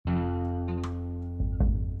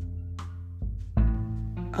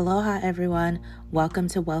Aloha, everyone. Welcome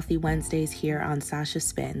to Wealthy Wednesdays here on Sasha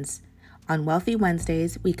Spins. On Wealthy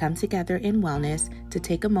Wednesdays, we come together in wellness to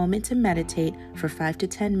take a moment to meditate for 5 to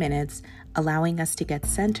 10 minutes, allowing us to get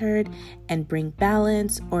centered and bring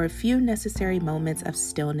balance or a few necessary moments of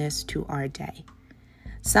stillness to our day.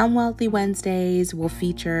 Some Wealthy Wednesdays will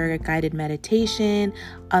feature guided meditation,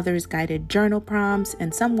 others guided journal prompts,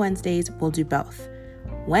 and some Wednesdays will do both.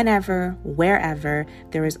 Whenever, wherever,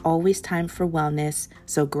 there is always time for wellness,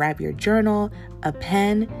 so grab your journal, a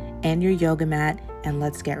pen, and your yoga mat, and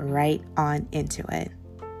let's get right on into it.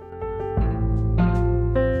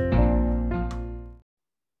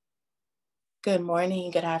 Good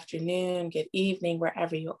morning, good afternoon, good evening,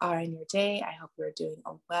 wherever you are in your day. I hope you're doing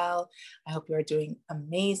well. I hope you're doing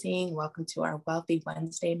amazing. Welcome to our Wealthy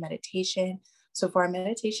Wednesday meditation. So for our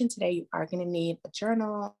meditation today, you are going to need a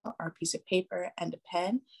journal or a piece of paper and a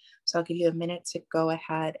pen. So I'll give you a minute to go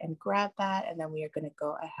ahead and grab that, and then we are going to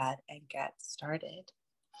go ahead and get started.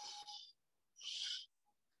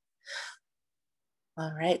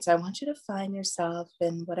 All right, so I want you to find yourself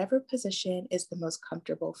in whatever position is the most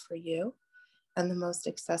comfortable for you and the most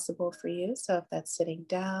accessible for you. So if that's sitting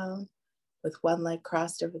down with one leg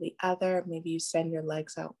crossed over the other, maybe you send your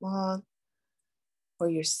legs out long, or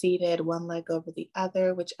you're seated, one leg over the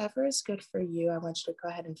other, whichever is good for you. I want you to go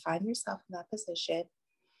ahead and find yourself in that position.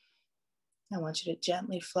 I want you to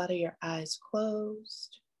gently flutter your eyes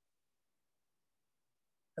closed,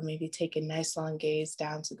 or maybe take a nice long gaze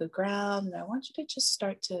down to the ground. And I want you to just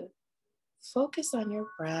start to focus on your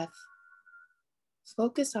breath.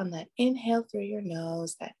 Focus on that inhale through your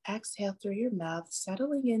nose, that exhale through your mouth,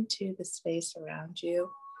 settling into the space around you.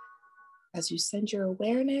 As you send your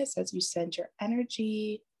awareness, as you send your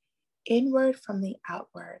energy inward from the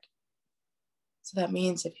outward. So that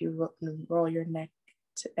means if you roll your neck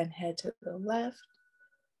and head to the left,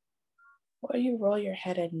 or you roll your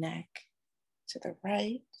head and neck to the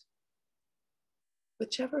right,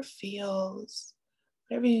 whichever feels,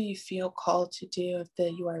 whatever you feel called to do. If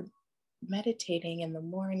you are meditating in the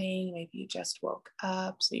morning, maybe you just woke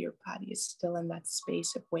up, so your body is still in that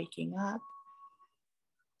space of waking up.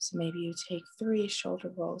 So maybe you take 3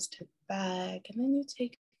 shoulder rolls to the back, and then you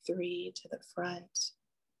take 3 to the front,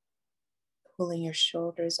 pulling your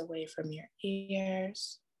shoulders away from your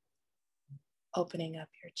ears, opening up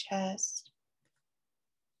your chest,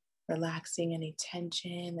 relaxing any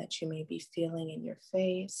tension that you may be feeling in your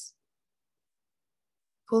face.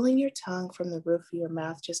 Pulling your tongue from the roof of your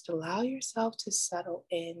mouth, just allow yourself to settle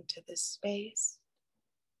into this space.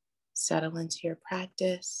 Settle into your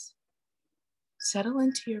practice. Settle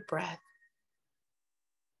into your breath.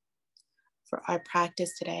 For our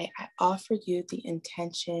practice today, I offer you the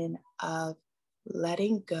intention of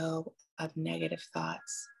letting go of negative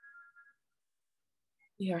thoughts.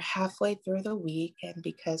 We are halfway through the week, and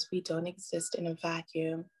because we don't exist in a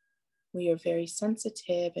vacuum, we are very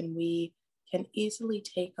sensitive and we can easily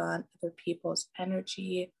take on other people's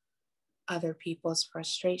energy, other people's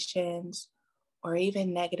frustrations, or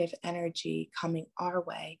even negative energy coming our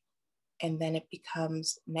way, and then it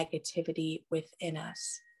becomes negativity within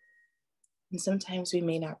us. And sometimes we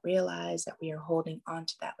may not realize that we are holding on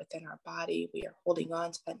to that within our body. We are holding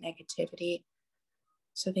on to that negativity.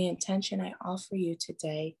 So the intention I offer you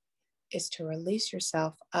today is to release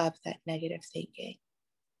yourself of that negative thinking.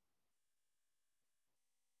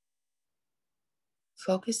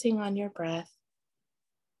 Focusing on your breath,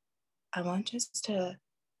 I want us to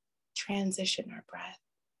transition our breath.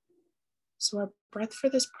 So our breath for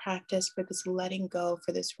this practice, for this letting go,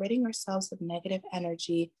 for this ridding ourselves of negative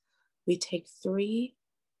energy, we take 3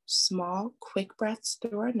 small, quick breaths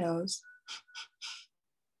through our nose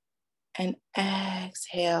and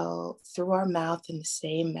exhale through our mouth in the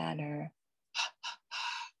same manner.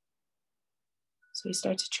 So we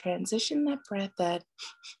start to transition that breath, that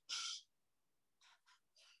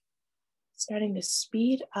starting to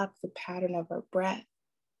speed up the pattern of our breath,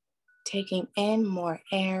 taking in more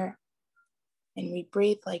air. And we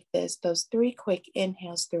breathe like this, those 3 quick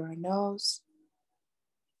inhales through our nose,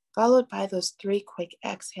 followed by those 3 quick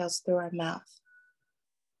exhales through our mouth.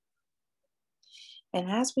 And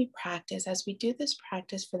as we practice, as we do this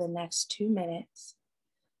practice for the next 2 minutes,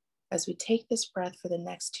 as we take this breath for the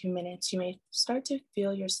next 2 minutes, you may start to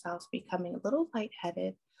feel yourself becoming a little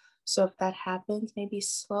lightheaded. So if that happens, maybe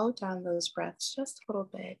slow down those breaths just a little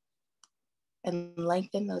bit and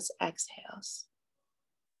lengthen those exhales.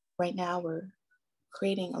 Right now, we're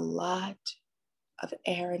creating a lot of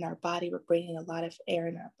air in our body. We're bringing a lot of air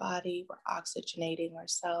in our body. We're oxygenating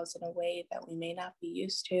ourselves in a way that we may not be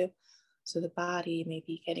used to. So the body may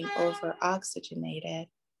be getting over oxygenated.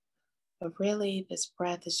 But really, this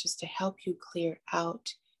breath is just to help you clear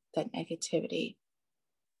out that negativity.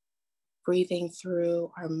 Breathing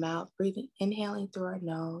through our mouth, inhaling through our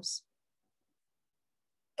nose,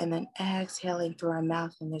 and then exhaling through our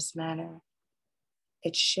mouth in this manner.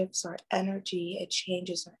 It shifts our energy, it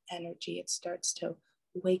changes our energy, it starts to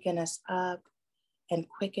waken us up and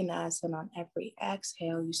quicken us. And on every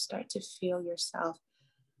exhale, you start to feel yourself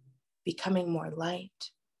becoming more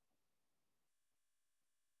light,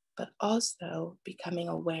 but also becoming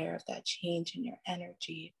aware of that change in your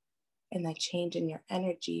energy. And that change in your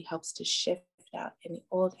energy helps to shift out any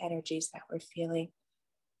old energies that we're feeling,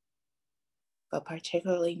 but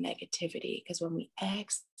particularly negativity. Because when we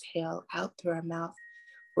exhale out through our mouth,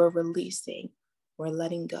 we're releasing, we're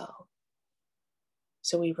letting go.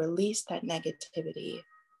 So we release that negativity.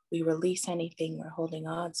 We release anything we're holding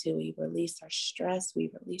on to. We release our stress.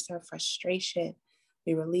 We release our frustration.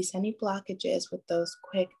 We release any blockages with those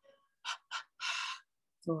quick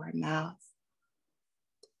through our mouth.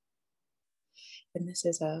 And this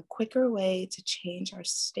is a quicker way to change our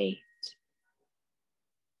state,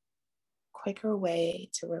 quicker way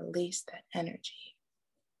to release that energy,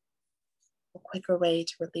 a quicker way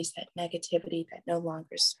to release that negativity that no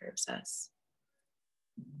longer serves us.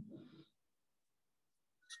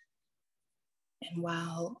 And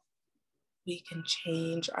while we can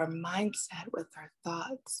change our mindset with our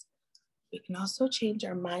thoughts, we can also change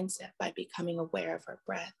our mindset by becoming aware of our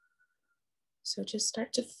breath. So just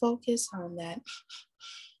start to focus on that.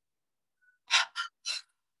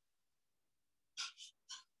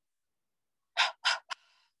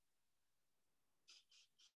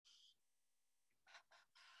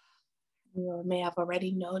 You may have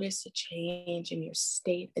already noticed a change in your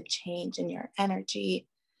state, a change in your energy.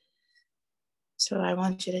 So I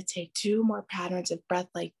want you to take 2 more patterns of breath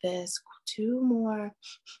like this, 2 more,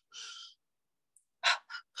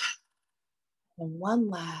 and 1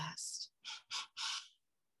 last.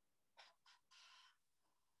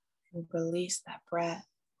 And release that breath.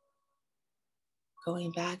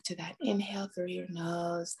 Going back to that inhale through your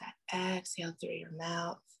nose, that exhale through your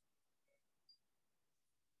mouth.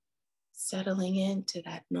 Settling into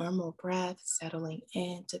that normal breath, settling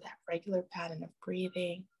into that regular pattern of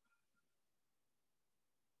breathing.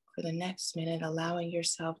 For the next minute, allowing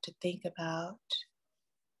yourself to think about,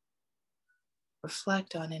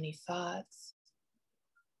 reflect on any thoughts,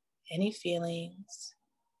 any feelings,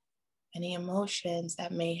 any emotions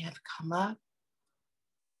that may have come up,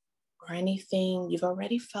 or anything you've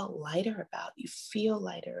already felt lighter about, you feel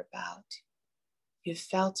lighter about, you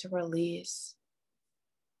felt a release,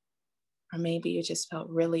 or maybe you just felt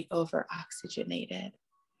really over oxygenated.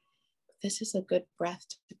 This is a good breath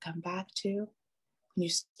to come back to when you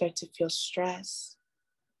start to feel stress,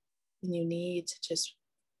 and you need to just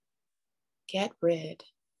get rid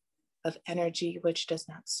of energy which does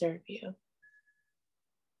not serve you,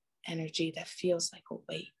 energy that feels like a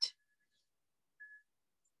weight.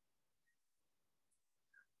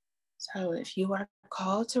 So if you are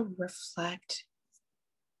called to reflect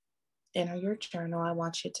in your journal, I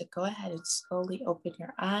want you to go ahead and slowly open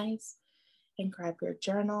your eyes and grab your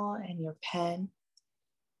journal and your pen.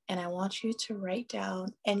 And I want you to write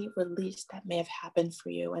down any release that may have happened for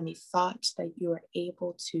you, any thoughts that you are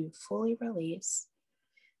able to fully release,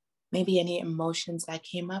 maybe any emotions that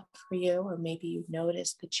came up for you, or maybe you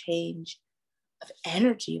noticed the change of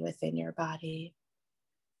energy within your body.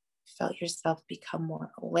 You felt yourself become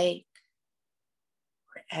more awake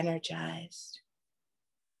or energized.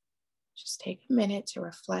 Just take a minute to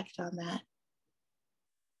reflect on that.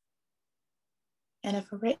 And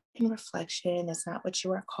if a written reflection is not what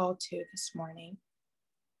you are called to this morning,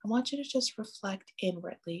 I want you to just reflect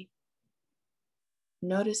inwardly.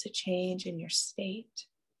 Notice a change in your state.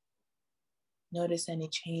 Notice any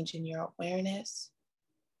change in your awareness.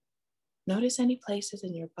 Notice any places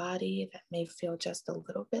in your body that may feel just a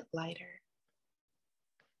little bit lighter.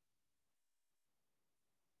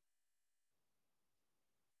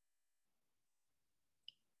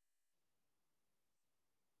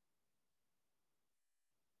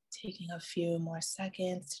 Taking a few more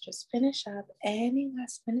seconds to just finish up any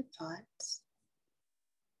last minute thoughts.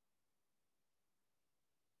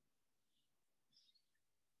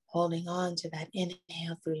 Holding on to that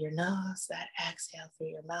inhale through your nose, that exhale through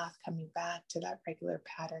your mouth, coming back to that regular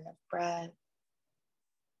pattern of breath.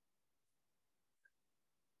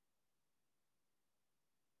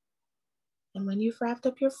 And when you've wrapped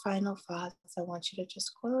up your final thoughts, I want you to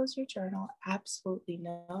just close your journal. Absolutely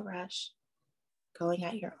no rush, going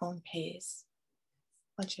at your own pace.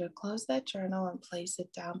 I want you to close that journal and place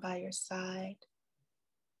it down by your side.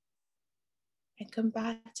 And come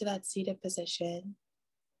back to that seated position,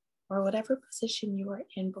 or whatever position you were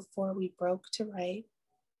in before we broke to write.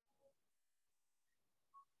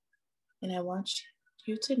 And I want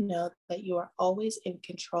you to know that you are always in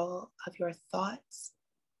control of your thoughts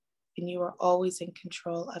and you are always in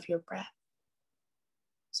control of your breath.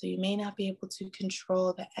 So you may not be able to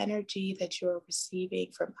control the energy that you're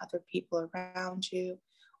receiving from other people around you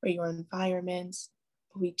or your environments,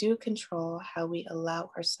 but we do control how we allow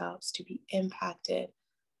ourselves to be impacted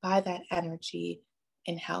by that energy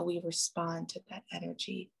and how we respond to that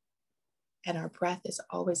energy. And our breath is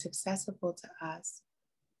always accessible to us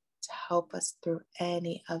to help us through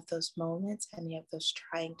any of those moments, any of those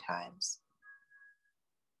trying times.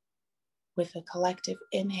 With a collective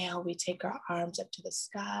inhale, we take our arms up to the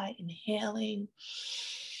sky, inhaling.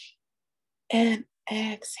 And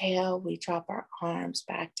exhale, we drop our arms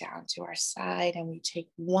back down to our side and we take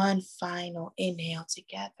one final inhale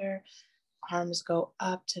together. Arms go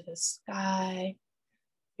up to the sky.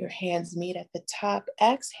 Your hands meet at the top.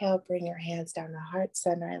 Exhale, bring your hands down to heart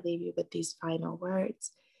center. I leave you with these final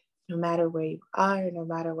words. No matter where you are, no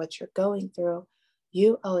matter what you're going through,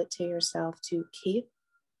 you owe it to yourself to keep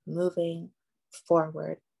moving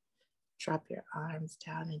forward. Drop your arms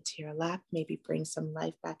down into your lap. Maybe bring some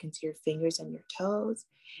life back into your fingers and your toes.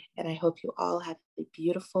 And I hope you all have a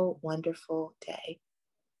beautiful, wonderful day.